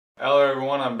Hello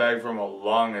everyone, I'm back from a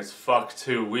long as fuck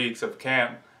 2 weeks of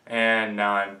camp, and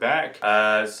now I'm back.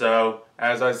 So,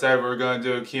 as I said, we're going to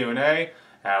do a Q&A.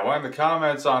 I went in the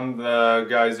comments on the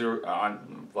guys who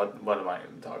on, what am I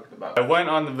even talking about? I went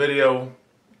on the video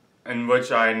in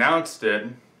which I announced it,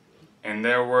 and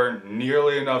there were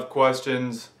nearly enough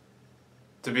questions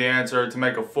to be answered to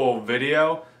make a full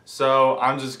video. So,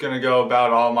 I'm just going to go about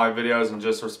all my videos and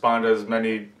just respond to as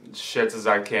many shits as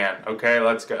I can. Okay,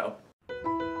 let's go.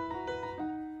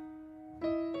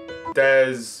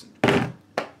 Des,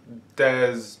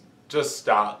 just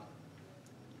stop.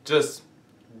 Just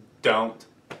don't,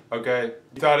 okay?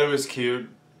 You thought it was cute,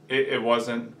 it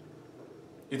wasn't.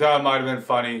 You thought it might have been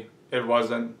funny, it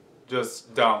wasn't.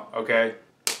 Just don't, okay?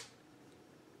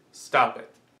 Stop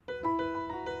it.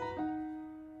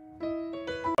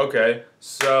 Okay,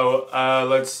 so,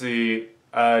 let's see.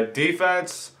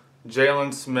 Defense.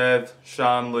 Jalen Smith,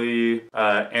 Sean Lee,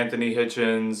 Anthony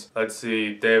Hitchens, let's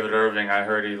see, David Irving, I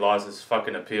heard he lost his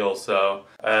fucking appeal, so,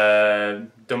 matter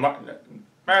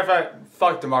of fact,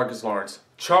 fuck DeMarcus Lawrence.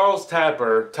 Charles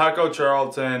Tapper, Taco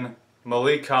Charlton,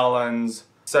 Malik Collins,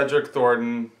 Cedric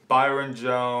Thornton, Byron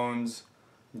Jones,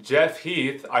 Jeff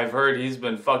Heath, I've heard he's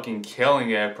been fucking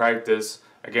killing it at practice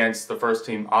against the first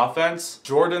team offense,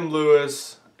 Jordan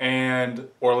Lewis, and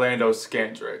Orlando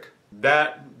Scandrick.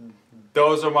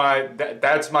 Those are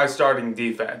that's my starting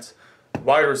defense.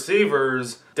 Wide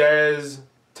receivers, Dez,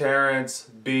 Terrence,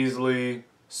 Beasley,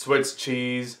 Swiss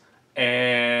Cheese,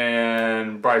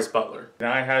 and Bryce Butler. Can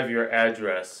I have your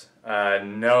address?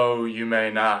 No, you may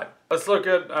not. Let's look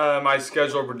at my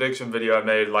schedule prediction video I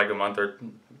made like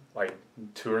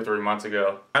 2 or 3 months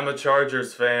ago. I'm a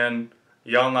Chargers fan.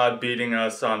 Y'all not beating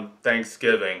us on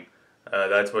Thanksgiving.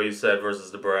 That's what you said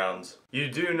versus the Browns. You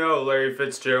do know Larry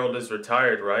Fitzgerald is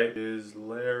retired, right? Is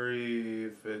Larry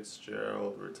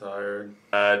Fitzgerald retired?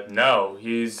 No,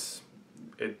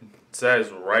 it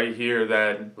says right here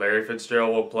that Larry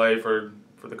Fitzgerald will play for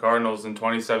the Cardinals in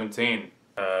 2017.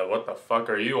 What the fuck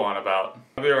are you on about?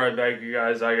 I'll be right back, you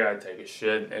guys. I gotta take a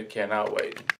shit. I cannot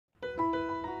wait.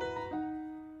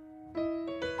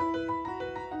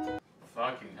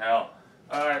 Fucking hell.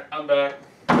 Alright, I'm back.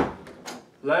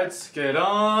 Let's get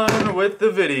on with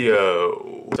the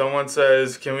video. Someone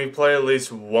says, can we play at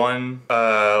least one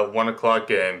 1 o'clock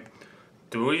game?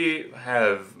 Do we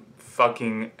have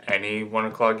fucking any 1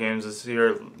 o'clock games this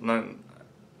year?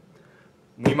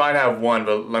 We might have one,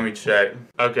 but let me check.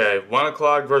 Okay, 1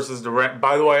 o'clock versus the Rams.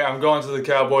 By the way, I'm going to the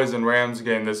Cowboys and Rams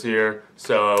game this year,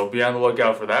 so be on the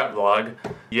lookout for that vlog.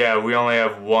 Yeah, we only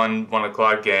have one 1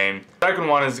 o'clock game. Second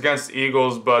one is against the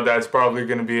Eagles, but that's probably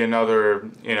going to be another,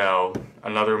 you know,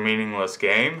 another meaningless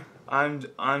game. I'm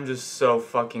just so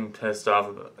fucking pissed off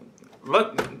about it.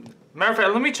 Matter of fact,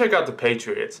 let me check out the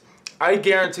Patriots. I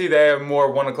guarantee they have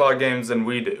more 1 o'clock games than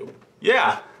we do.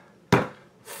 Yeah.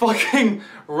 Fucking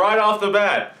right off the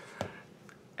bat.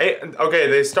 Okay,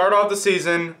 they start off the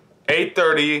season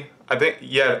 8:30. I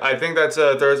think that's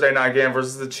a Thursday night game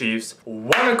versus the Chiefs.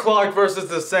 1 o'clock versus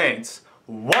the Saints.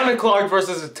 1 o'clock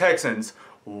versus the Texans.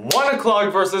 1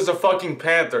 o'clock versus the fucking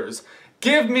Panthers.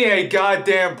 Give me a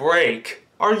goddamn break.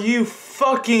 Are you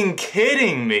fucking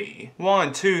kidding me?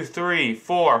 1, 2, 3,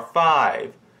 4,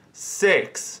 5,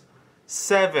 6,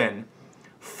 7,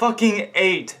 fucking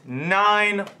 8,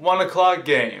 9 1 o'clock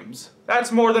games.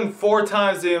 That's more than 4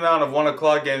 times the amount of 1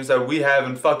 o'clock games that we have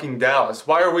in fucking Dallas.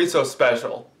 Why are we so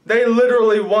special? They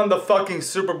literally won the fucking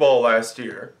Super Bowl last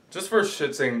year. Just for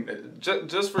shits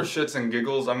and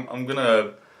giggles, I'm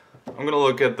gonna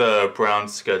look at the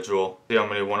Browns schedule. See how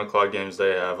many 1 o'clock games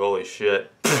they have. Holy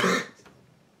shit.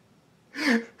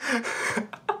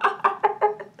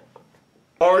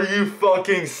 Are you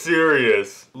fucking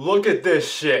serious? Look at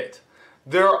this shit.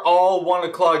 They're all 1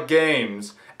 o'clock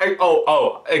games.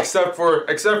 Except for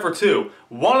 2.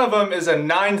 One of them is a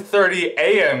 9:30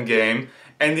 a.m. game,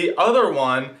 and the other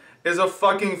one is a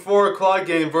fucking 4 o'clock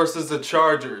game versus the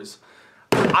Chargers.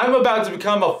 I'm about to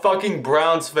become a fucking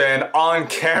Browns fan on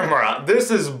camera.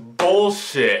 This is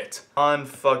bullshit.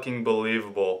 Unfucking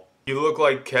believable. You look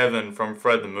like Kevin from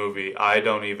Fred the Movie. I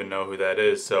don't even know who that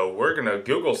is, so we're gonna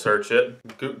Google search it.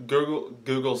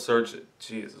 Google search it.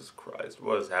 Jesus Christ,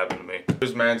 what has happened to me?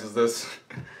 Whose man's is this?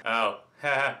 Oh,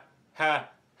 ha ha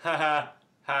ha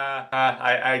ha.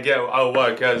 I get, oh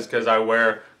what, cause I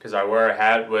wear a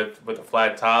hat with a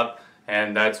flat top,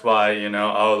 and that's why, you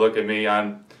know, oh look at me,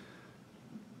 I'm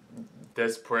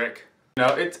this prick. You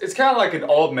know, it's kind of like an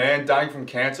old man dying from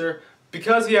cancer.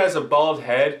 Because he has a bald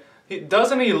head,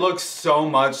 doesn't he look so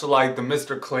much like the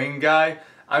Mr. Clean guy?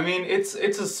 I mean, it's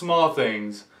the small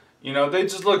things. You know, they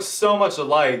just look so much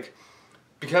alike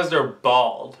because they're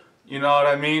bald. You know what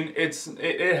I mean?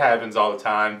 It happens all the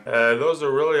time. Those are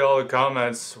really all the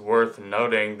comments worth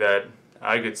noting that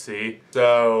I could see.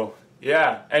 So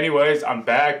yeah, anyways, I'm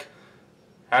back.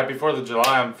 Happy 4th of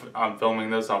July. I'm filming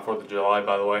this on 4th of July,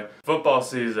 by the way. Football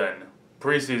season,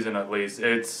 preseason at least,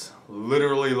 it's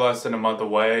literally less than a month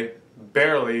away.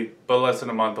 Barely, but less than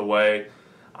a month away.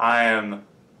 I am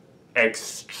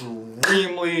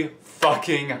extremely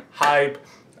fucking hype.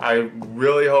 I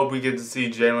really hope we get to see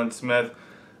Jalen Smith.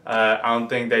 I don't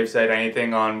think they've said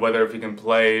anything on whether if he can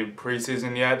play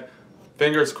preseason yet.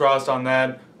 Fingers crossed on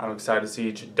that. I'm excited to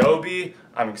see Jadobi.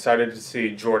 I'm excited to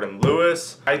see Jordan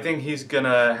Lewis. I think he's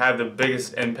gonna have the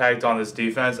biggest impact on this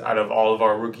defense out of all of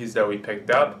our rookies that we picked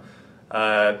up.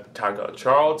 Taco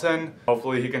Charlton.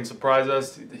 Hopefully he can surprise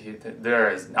us. There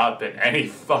has not been any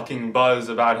fucking buzz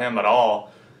about him at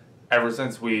all ever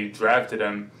since we drafted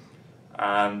him.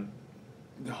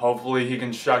 Hopefully he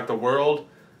can shock the world.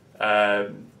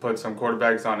 Put some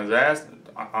quarterbacks on his ass,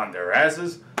 on their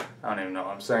asses. I don't even know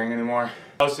what I'm saying anymore.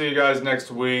 I'll see you guys next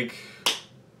week.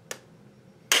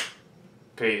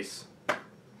 Peace.